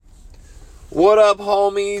What up,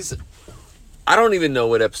 homies? I don't even know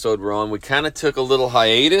what episode we're on. We kind of took a little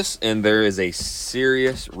hiatus, and there is a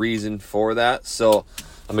serious reason for that. So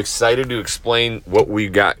I'm excited to explain what we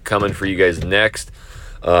got coming for you guys next.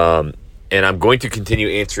 And I'm going to continue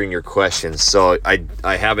answering your questions. So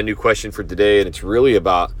I have a new question for today, and it's really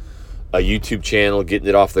about a YouTube channel, getting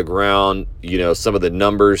it off the ground, you know, some of the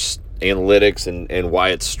numbers, analytics, and why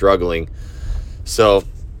it's struggling. So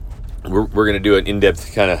we're going to do an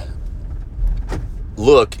in-depth kind of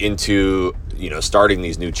look into, you know, starting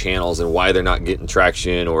these new channels and why they're not getting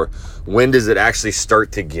traction, or when does it actually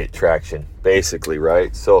start to get traction, basically,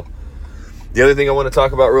 right? So the other thing I want to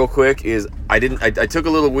talk about real quick is I took a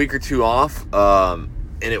little week or two off, and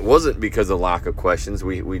it wasn't because of lack of questions.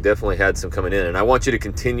 We definitely had some coming in, and I want you to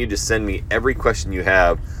continue to send me every question you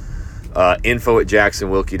have,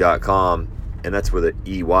 info@jacksonwilkie.com, and that's with an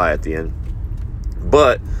EY at the end.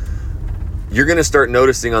 But you're going to start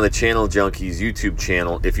noticing on the Channel Junkies YouTube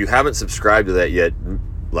channel, if you haven't subscribed to that yet,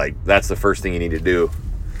 like, that's the first thing you need to do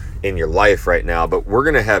in your life right now. But we're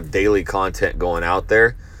going to have daily content going out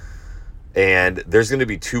there, and there's going to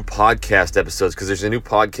be 2 podcast episodes because there's a new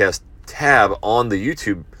podcast tab on the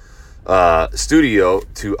YouTube studio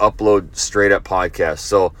to upload straight up podcasts.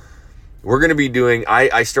 So we're going to be doing,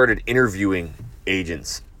 I started interviewing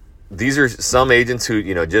agents. These are some agents who,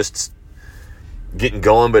 you know, just getting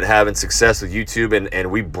going but having success with YouTube,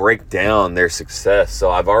 and we break down their success.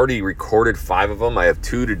 So I've already recorded 5 of them. I have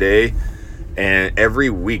 2 today, and every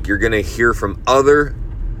week you're going to hear from other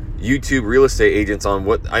YouTube real estate agents on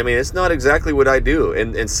what, I mean, it's not exactly what I do,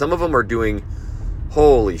 and some of them are doing,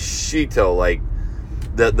 holy shito, like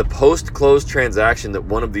the post-close transaction that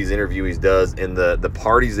one of these interviewees does, and the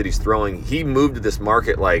parties that he's throwing. He moved to this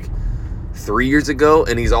market like 3 years ago,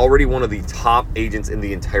 and he's already one of the top agents in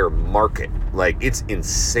the entire market. Like, it's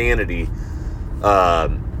insanity.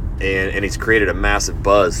 And he's created a massive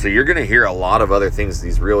buzz. So you're going to hear a lot of other things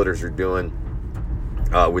these realtors are doing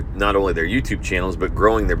with not only their YouTube channels, but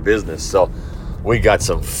growing their business. So we got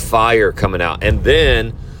some fire coming out. And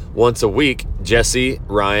then once a week, Jesse,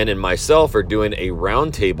 Ryan, and myself are doing a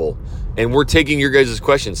roundtable, and we're taking your guys'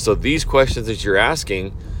 questions. So these questions that you're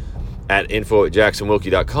asking at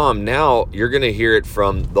info@jacksonwilkie.com, now you're going to hear it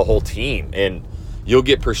from the whole team, and you'll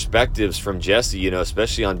get perspectives from Jesse, you know,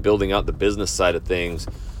 especially on building out the business side of things,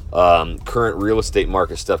 current real estate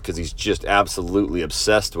market stuff, because he's just absolutely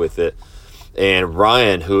obsessed with it. And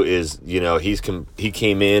Ryan, who is, you know, he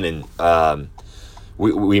came in, and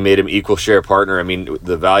we made him equal share partner. I mean,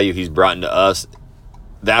 the value he's brought into us,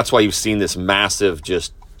 that's why you've seen this massive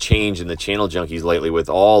just change in the Channel Junkies lately with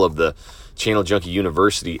all of the Channel Junkie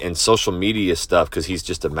University and social media stuff, because he's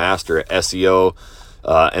just a master at SEO,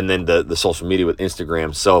 and then the social media with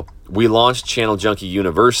Instagram. So we launched Channel Junkie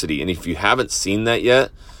University, and if you haven't seen that yet,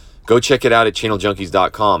 go check it out at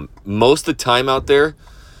channeljunkies.com. Most of the time out there,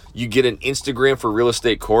 you get an Instagram for real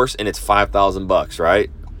estate course, and it's $5,000, right?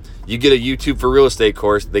 You get a YouTube for real estate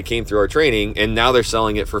course, they came through our training, and now they're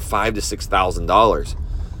selling it for $5,000 to $6,000.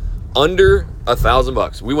 Under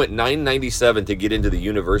 $1,000. We went $997 to get into the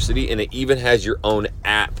university, and it even has your own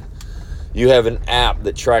app. You have an app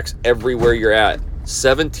that tracks everywhere you're at.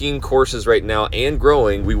 17 courses right now and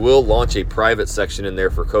growing. We will launch a private section in there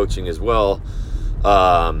for coaching as well.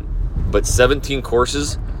 But 17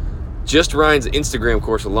 courses. Just Ryan's Instagram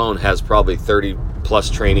course alone has probably 30 plus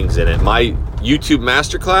trainings in it. My YouTube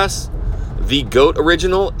masterclass, the GOAT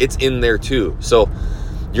original, it's in there too. So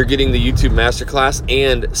you're getting the YouTube masterclass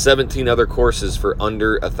and 17 other courses for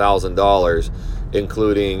under $1,000,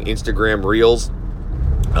 including Instagram Reels,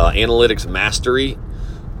 analytics mastery.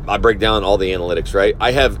 I break down all the analytics, right?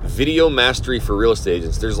 I have video mastery for real estate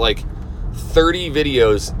agents. There's like 30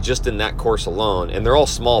 videos just in that course alone, and they're all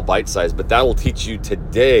small bite size, but that will teach you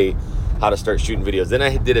today how to start shooting videos. Then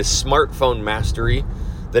I did a smartphone mastery.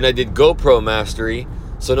 Then I did GoPro mastery.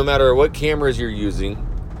 So no matter what cameras you're using,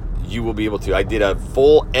 you will be able to. I did a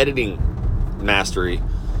full editing mastery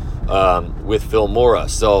with Filmora.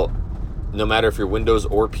 So no matter if you're Windows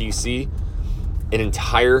or PC, an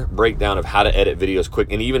entire breakdown of how to edit videos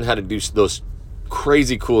quick, and even how to do those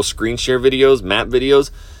crazy cool screen share videos, map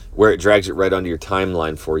videos, where it drags it right onto your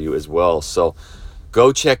timeline for you as well. So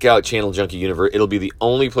go check out Channel Junkie Universe. It'll be the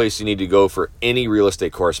only place you need to go for any real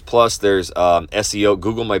estate course. Plus there's SEO,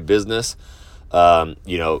 Google My Business,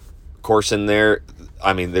 you know, course in there.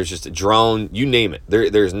 I mean, there's just a drone, you name it.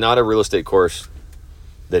 There's not a real estate course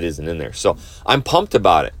that isn't in there. So I'm pumped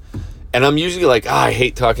about it. And I'm usually like, I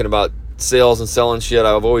hate talking about sales and selling shit.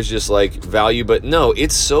 I've always just like value, but no,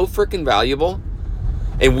 it's so freaking valuable.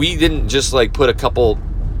 And we didn't just like put a couple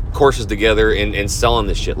courses together and selling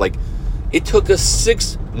this shit. Like, it took us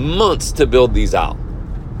 6 months to build these out.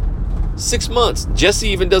 6 months. Jesse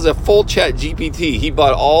even does a full chat GPT. He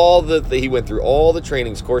bought he went through all the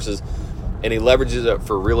trainings, courses, and he leverages it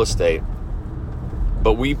for real estate.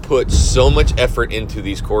 But we put so much effort into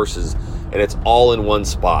these courses, and it's all in one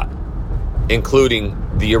spot, including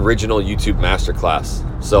the original YouTube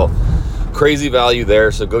masterclass. So crazy value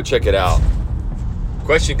there. So go check it out.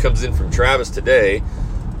 Question comes in from Travis today.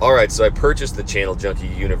 All right, so I purchased the Channel Junkie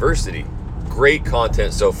University. Great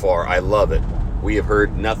content so far. I love it. We have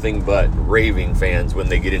heard nothing but raving fans when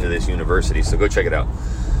they get into this university. So go check it out.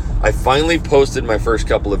 I finally posted my first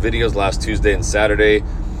couple of videos last Tuesday and Saturday,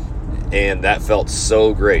 and that felt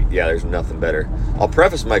so great. Yeah, there's nothing better. I'll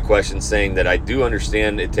preface my question saying that I do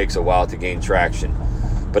understand it takes a while to gain traction,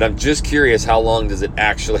 but I'm just curious, how long does it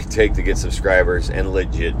actually take to get subscribers and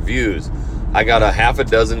legit views? I got a half a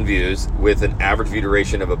dozen views with an average view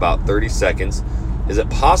duration of about 30 seconds. Is it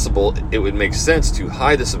possible it would make sense to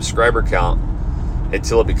hide the subscriber count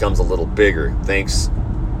until it becomes a little bigger? Thanks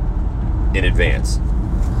in advance.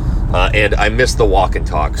 And I missed the walk and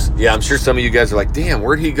talks. Yeah, I'm sure some of you guys are like, damn,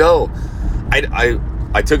 where'd he go?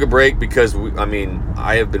 I took a break because,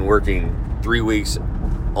 I have been working 3 weeks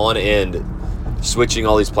on end, switching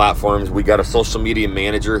all these platforms. We got a social media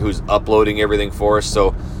manager who's uploading everything for us.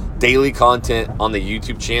 So daily content on the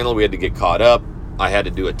YouTube channel, we had to get caught up. I had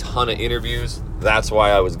to do a ton of interviews. That's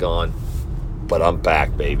why I was gone. But I'm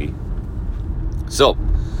back, baby. So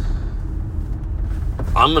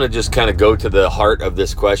I'm going to just kind of go to the heart of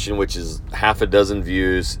this question, which is half a dozen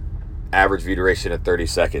views, average view duration of 30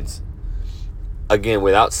 seconds. Again,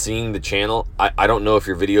 without seeing the channel, I don't know if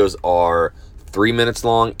your videos are 3 minutes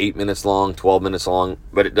long, 8 minutes long, 12 minutes long,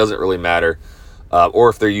 but it doesn't really matter. Or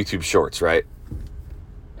if they're YouTube shorts, right?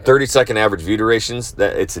 30-second average view durations,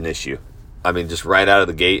 that it's an issue. Just right out of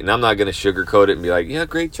the gate. And I'm not going to sugarcoat it and be like, yeah,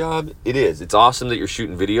 great job. It is. It's awesome that you're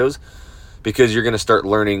shooting videos because you're going to start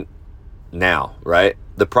learning now, right?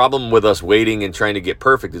 The problem with us waiting and trying to get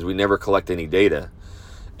perfect is we never collect any data.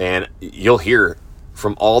 And you'll hear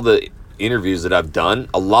from all the interviews that I've done,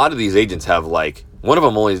 a lot of these agents have one of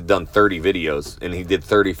them only done 30 videos and he did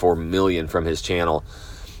 34 million from his channel.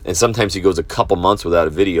 And sometimes he goes a couple months without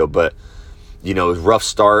a video, but it was a rough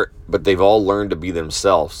start, but they've all learned to be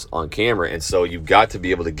themselves on camera. And so you've got to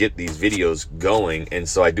be able to get these videos going. And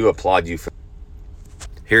so I do applaud you.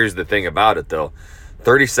 Here's the thing about it though.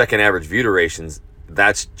 30-second average view durations,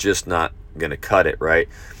 that's just not going to cut it, right?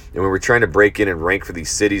 And when we're trying to break in and rank for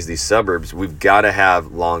these cities, these suburbs, we've got to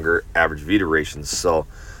have longer average view durations. So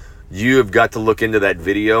you have got to look into that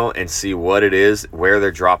video and see what it is, where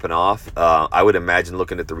they're dropping off. I would imagine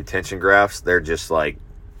looking at the retention graphs, they're just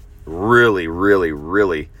really, really,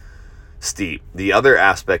 really steep. The other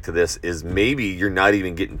aspect to this is maybe you're not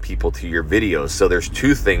even getting people to your videos. So there's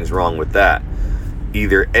two things wrong with that.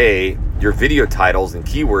 Either A, your video titles and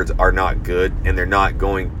keywords are not good and you're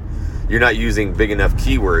not using big enough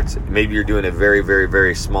keywords. Maybe you're doing a very, very,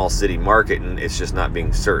 very small city market and it's just not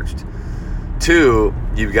being searched. Two,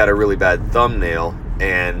 you've got a really bad thumbnail,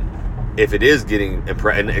 and if it is getting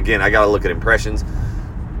and again, I got to look at impressions.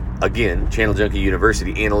 Again, Channel Junkie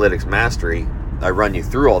University, Analytics Mastery, I run you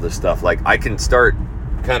through all this stuff. I can start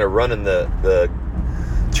kind of running the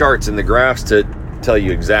charts and the graphs to tell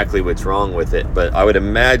you exactly what's wrong with it. But I would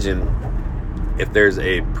imagine if there's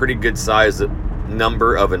a pretty good size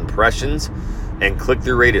number of impressions and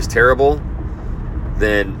click-through rate is terrible,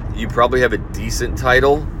 then you probably have a decent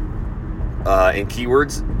title and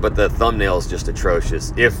keywords, but the thumbnail is just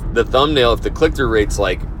atrocious. If the click-through rate's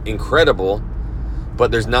incredible,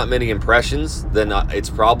 but there's not many impressions, then it's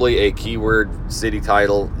probably a keyword city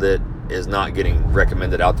title that is not getting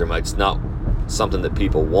recommended out there much. It's not something that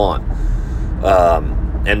people want.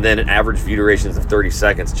 And then an average view durations of 30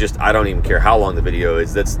 seconds, I don't even care how long the video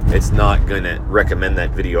is. It's not going to recommend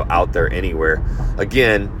that video out there anywhere.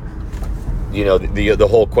 Again, the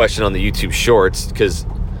whole question on the YouTube Shorts,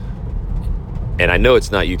 and I know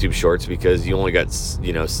it's not YouTube Shorts because you only got,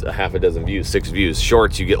 a half a dozen views, 6 views.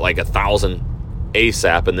 Shorts, you get 1,000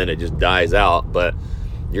 ASAP and then it just dies out, but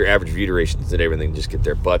your average view durations and everything just get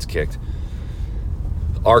their butts kicked.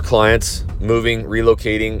 Our clients moving,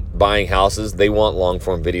 relocating, buying houses, they want long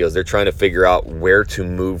form videos. They're trying to figure out where to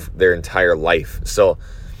move their entire life. So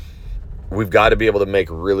we've got to be able to make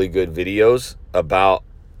really good videos about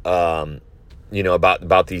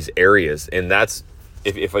about these areas. And that's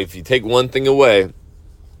if you take one thing away,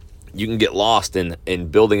 you can get lost in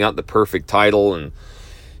building out the perfect title and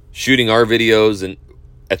shooting our videos. And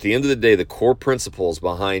at the end of the day, the core principles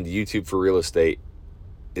behind YouTube for real estate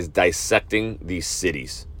is dissecting these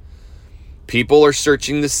cities. People are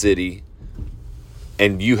searching the city,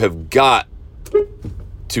 and you have got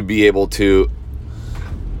to be able to,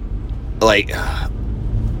 like,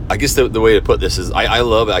 I guess the way to put this is, I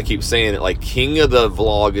love it. I keep saying it, like, king of the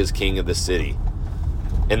vlog is king of the city.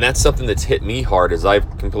 And that's something that's hit me hard as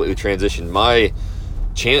I've completely transitioned my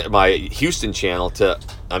Houston channel to,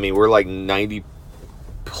 I mean, we're like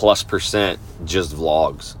 90+% just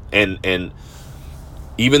vlogs. And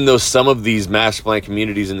even though some of these master plan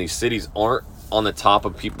communities in these cities aren't on the top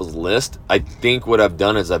of people's list, I think what I've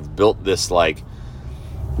done is I've built this like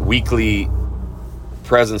weekly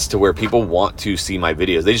presence to where people want to see my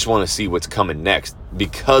videos. They just want to see what's coming next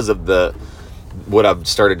because of what I've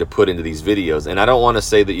started to put into these videos. And I don't want to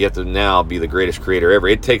say that you have to now be the greatest creator ever.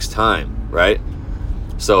 It takes time, right?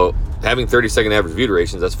 So having 30-second average view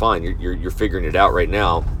durations, that's fine. You're figuring it out right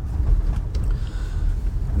now.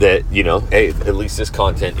 That, you know, hey, at least this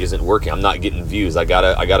content isn't working. I'm not getting views. I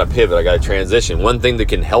gotta pivot. I gotta transition. One thing that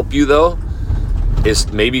can help you though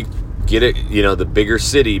is maybe get it, you know, the bigger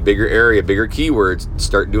city, bigger area, bigger keywords.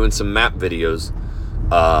 Start doing some map videos.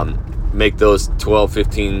 Make those 12,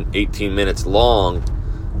 15, 18 minutes long.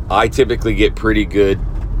 I typically get pretty good,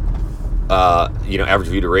 you know, average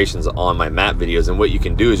view durations on my map videos. And what you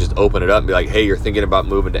can do is just open it up and be like, hey, you're thinking about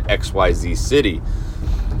moving to XYZ city.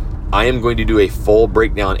 I am going to do a full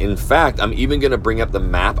breakdown. In fact, I'm even going to bring up the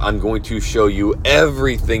map. I'm going to show you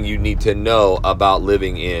everything you need to know about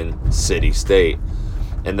living in city state.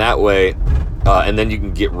 And that way, and then you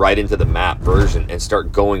can get right into the map version and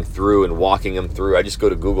start going through and walking them through. I just go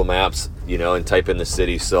to Google Maps, you know, and type in the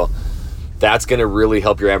city. So that's going to really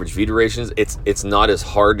help your average view durations. It's not as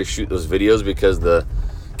hard to shoot those videos because the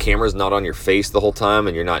camera's not on your face the whole time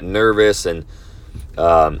and you're not nervous. And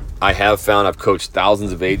I have found, I've coached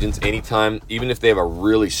thousands of agents. Anytime, even if they have a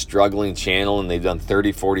really struggling channel and they've done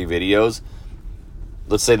 30, 40 videos,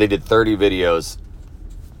 let's say they did 30 videos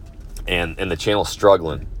and the channel's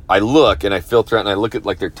struggling. I look and I filter out and I look at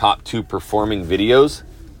like their top 2 performing videos.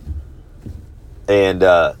 And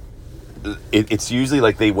it's usually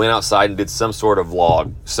like they went outside and did some sort of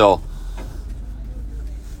vlog. So,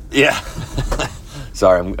 yeah.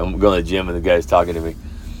 Sorry, I'm going to the gym and the guy's talking to me.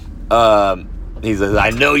 He says, I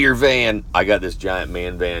know your van. I got this giant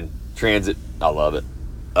man van, Transit. I love it.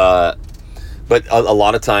 But a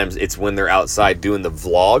lot of times it's when they're outside doing the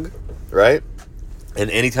vlog, right? And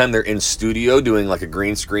anytime they're in studio doing like a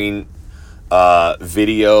green screen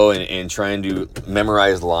video and trying to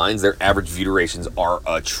memorize lines, their average view durations are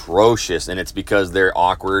atrocious. And it's because they're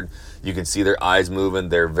awkward. You can see their eyes moving.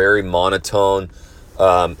 They're very monotone.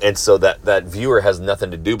 And so that viewer has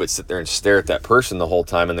nothing to do but sit there and stare at that person the whole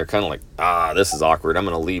time. And they're kind of like, this is awkward. I'm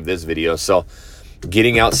going to leave this video. So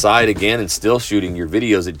getting outside again and still shooting your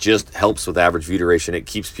videos, it just helps with average view duration. It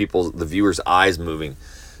keeps the viewers' eyes moving.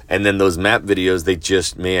 And then those map videos, they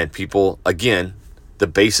just, man, people, again, the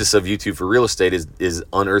basis of YouTube for real estate is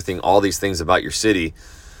unearthing all these things about your city.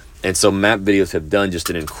 And so map videos have done just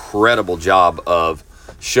an incredible job of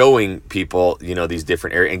showing people, you know, these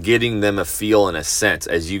different areas and getting them a feel and a sense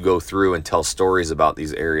as you go through and tell stories about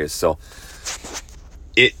these areas. So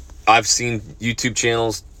I've seen YouTube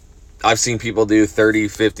channels, I've seen people do 30,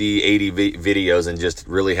 50, 80 videos and just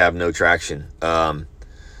really have no traction.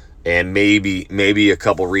 And maybe a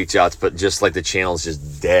couple reach outs, but just like the channel's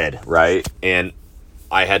just dead, right? And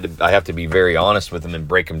I have to be very honest with them and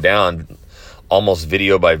break them down almost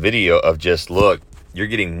video by video of just, look, you're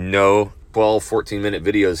getting no 12, 14-minute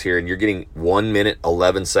videos here, and you're getting 1 minute,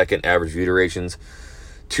 11-second average view durations,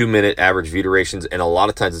 2-minute average view durations, and a lot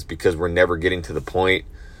of times it's because we're never getting to the point,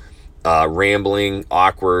 rambling,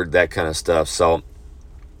 awkward, that kind of stuff. So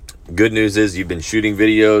good news is you've been shooting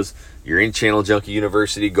videos, you're in Channel Junkie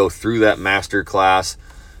University, go through that master class,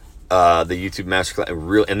 the YouTube master class,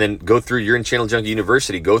 and then you're in Channel Junkie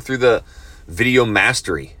University, go through the video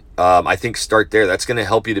mastery. I think start there. That's going to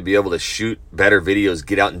help you to be able to shoot better videos,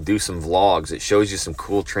 get out and do some vlogs. It shows you some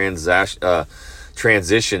cool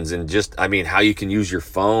transitions and just, I mean, how you can use your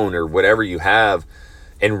phone or whatever you have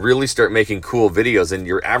and really start making cool videos. And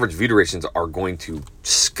your average view durations are going to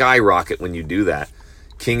skyrocket when you do that.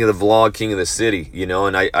 King of the vlog, king of the city, you know,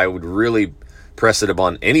 and I would really press it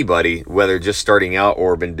upon anybody, whether just starting out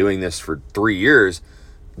or been doing this for 3 years,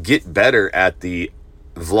 get better at the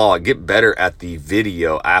vlog, get better at the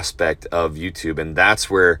video aspect of YouTube. And that's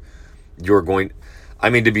where you're going, I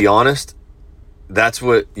mean, to be honest, that's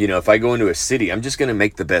what, you know, if I go into a city, I'm just going to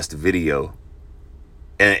make the best video.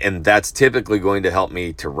 And that's typically going to help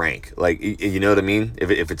me to rank. Like, you know what I mean?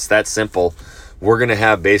 If it's that simple, we're going to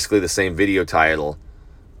have basically the same video title.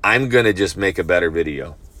 I'm going to just make a better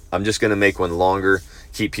video. I'm just going to make one longer,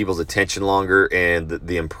 keep people's attention longer, and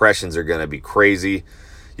the impressions are going to be crazy.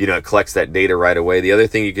 You know, it collects that data right away. The other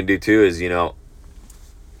thing you can do too is, you know,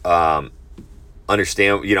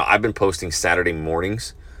 understand, I've been posting Saturday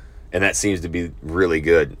mornings, and that seems to be really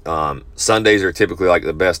good. Sundays are typically like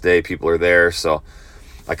the best day. People are there, so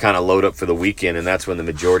I kind of load up for the weekend, and that's when the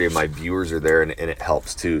majority of my viewers are there, and it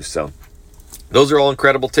helps too. So those are all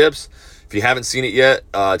incredible tips. If you haven't seen it yet,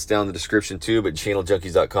 it's down in the description too, but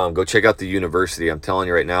channeljunkies.com. Go check out the university. I'm telling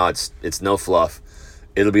you right now, it's no fluff.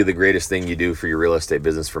 It'll be the greatest thing you do for your real estate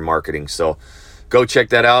business, for marketing. So go check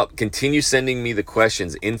that out. Continue sending me the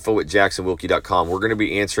questions, info@jacksonwilkie.com. We're going to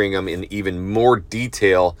be answering them in even more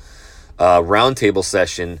detail, roundtable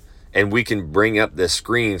session, and we can bring up the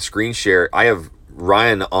screen share. I have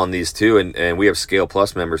Ryan on these too, and we have Scale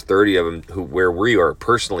Plus members, 30 of them, where we are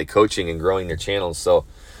personally coaching and growing their channels. So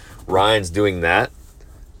Ryan's doing that,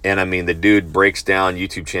 and I mean, the dude breaks down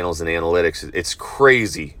YouTube channels and analytics. It's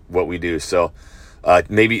crazy what we do. So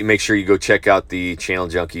maybe make sure you go check out the Channel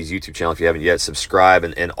Junkies YouTube channel if you haven't yet. Subscribe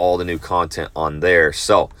and all the new content on there.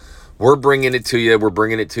 So we're bringing it to you. We're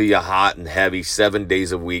bringing it to you hot and heavy, 7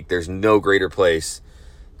 days a week. There's no greater place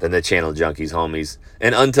than the Channel Junkies, homies.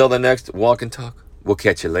 And until the next walk and talk, we'll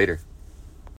catch you later.